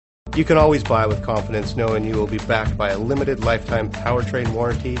You can always buy with confidence knowing you will be backed by a limited lifetime powertrain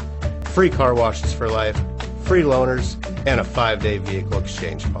warranty, free car washes for life, free loaners, and a 5-day vehicle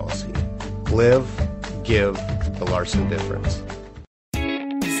exchange policy. Live, give the Larson difference.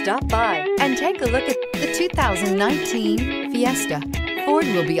 Stop by and take a look at the 2019 Fiesta. Ford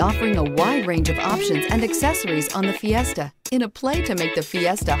will be offering a wide range of options and accessories on the Fiesta in a play to make the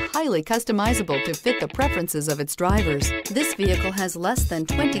Fiesta highly customizable to fit the preferences of its drivers. This vehicle has less than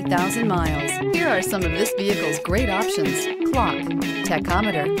 20,000 miles. Here are some of this vehicle's great options: clock,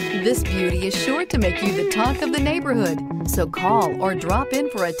 tachometer. This beauty is sure to make you the talk of the neighborhood. So call or drop in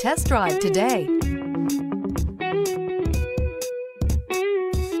for a test drive today.